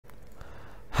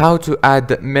How to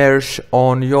add merch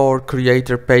on your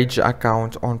creator page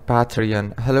account on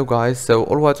Patreon. Hello guys, so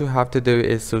all what you have to do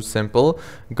is so simple.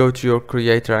 Go to your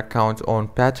creator account on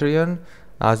Patreon.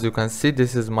 As you can see,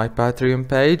 this is my Patreon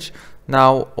page.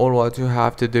 Now all what you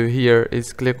have to do here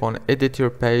is click on edit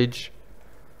your page,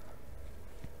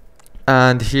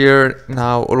 and here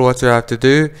now all what you have to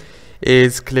do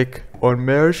is click on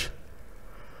merch,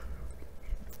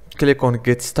 click on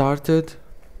get started,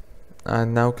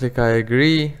 and now click I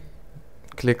agree,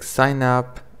 click sign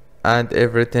up, and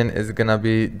everything is gonna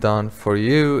be done for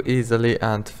you easily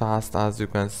and fast. As you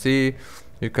can see,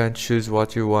 you can choose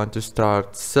what you want to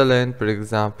start selling. For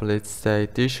example, let's say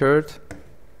t-shirt.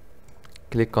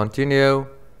 Click continue,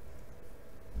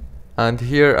 and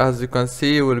here as you can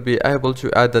see you will be able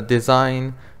to add a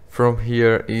design from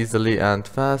here easily and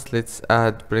fast. Let's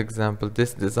add, for example,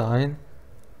 this design.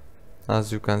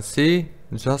 As you can see,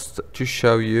 just to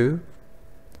show you,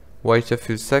 wait a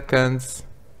few seconds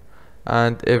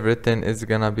and everything is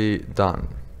gonna be done.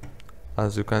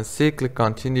 As you can see, click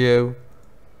continue,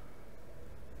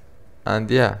 and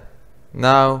yeah,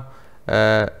 now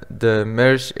the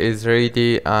merch is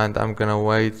ready, and I'm gonna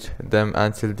wait them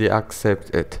until they accept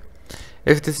it.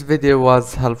 If this video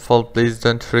was helpful, please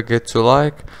don't forget to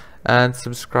like and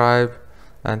subscribe,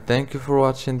 and thank you for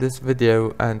watching this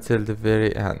video until the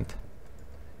very end.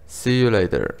 See you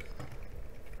later.